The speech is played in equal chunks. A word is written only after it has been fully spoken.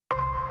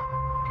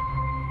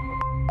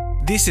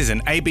This is an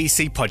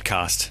ABC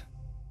podcast.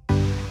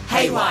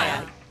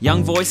 Haywire.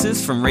 Young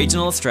voices from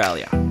regional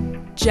Australia.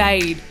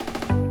 Jade,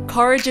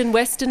 Corrigin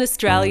Western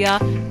Australia,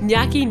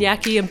 Nyaki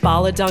Nyaki and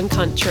Baladung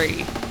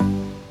Country.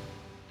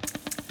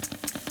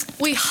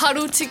 We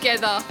huddled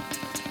together,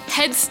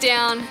 heads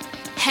down,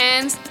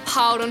 hands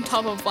piled on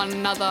top of one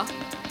another.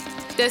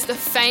 There's the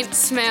faint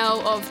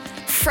smell of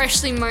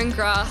freshly mown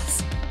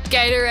grass,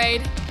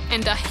 Gatorade,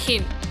 and a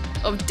hint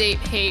of deep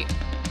heat.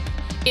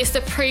 It's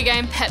the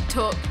pre-game pep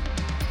talk,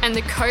 and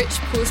the coach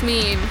pulls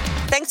me in.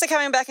 Thanks for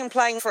coming back and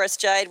playing for us,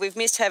 Jade. We've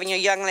missed having your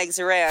young legs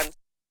around.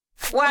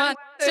 1,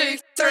 2,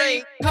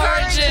 3,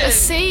 Corrigin! A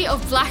sea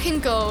of black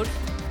and gold,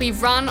 we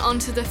run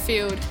onto the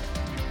field.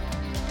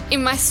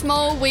 In my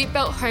small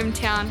wheatbelt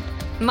hometown,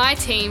 my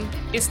team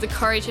is the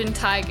Corrigin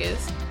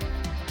Tigers.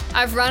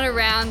 I've run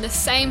around the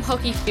same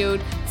hockey field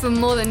for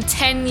more than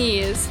 10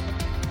 years.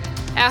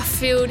 Our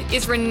field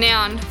is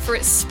renowned for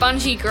its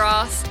spongy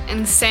grass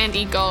and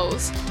sandy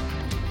goals.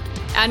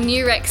 Our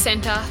new rec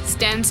centre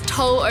stands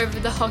tall over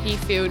the hockey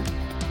field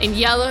in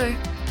yellow,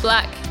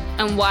 black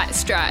and white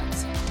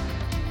stripes.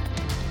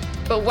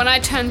 But when I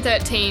turned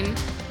 13,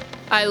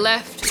 I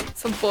left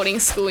for boarding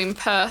school in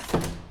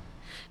Perth.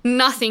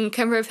 Nothing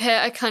can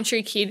prepare a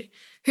country kid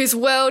whose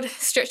world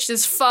stretched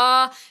as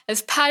far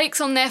as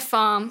paddocks on their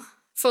farm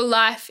for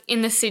life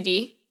in the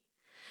city.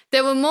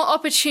 There were more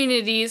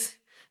opportunities,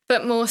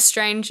 but more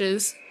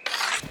strangers.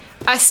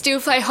 I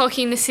still play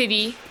hockey in the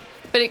city,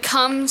 but it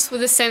comes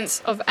with a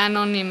sense of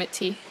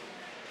anonymity.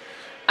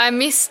 I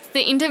missed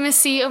the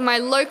intimacy of my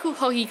local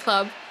hockey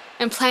club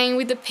and playing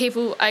with the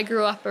people I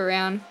grew up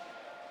around.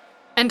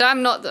 And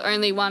I'm not the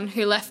only one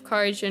who left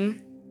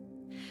Corrigin.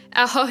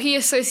 Our hockey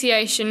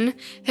association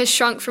has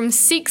shrunk from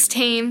 6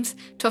 teams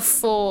to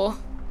 4.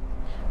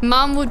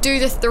 Mum will do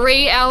the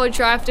 3-hour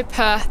drive to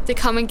Perth to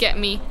come and get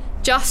me,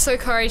 just so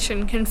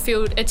Corrigin can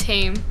field a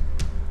team.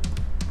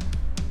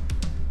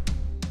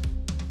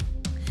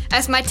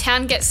 As my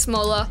town gets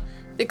smaller,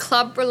 the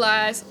club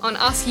relies on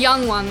us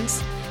young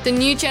ones, the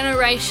new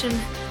generation,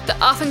 the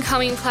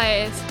up-and-coming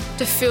players,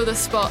 to fill the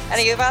spots. And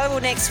are you available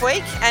next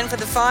week and for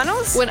the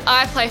finals? When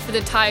I play for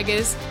the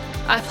Tigers,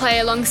 I play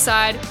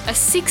alongside a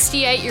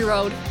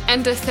 68-year-old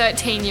and a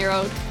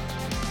 13-year-old.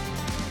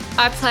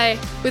 I play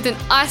with an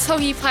ice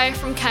hockey player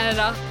from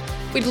Canada,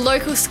 with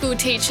local school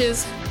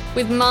teachers,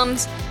 with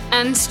mums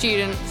and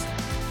students.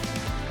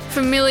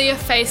 Familiar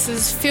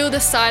faces fill the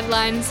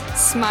sidelines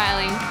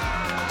smiling.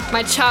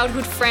 My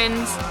childhood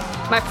friends,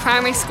 my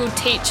primary school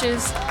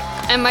teachers,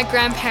 and my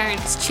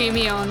grandparents cheer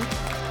me on.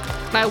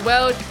 My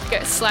world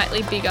gets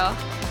slightly bigger.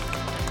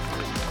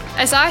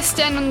 As I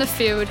stand on the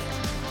field,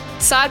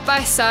 side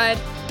by side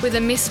with a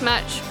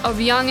mismatch of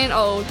young and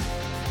old,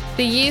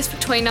 the years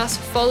between us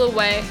fall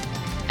away,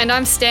 and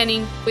I'm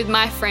standing with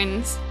my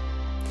friends.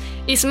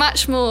 It's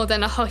much more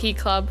than a hockey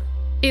club.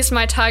 It's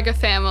my Tiger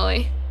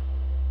family.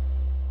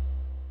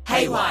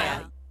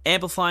 Haywire.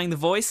 Amplifying the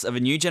voice of a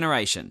new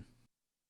generation.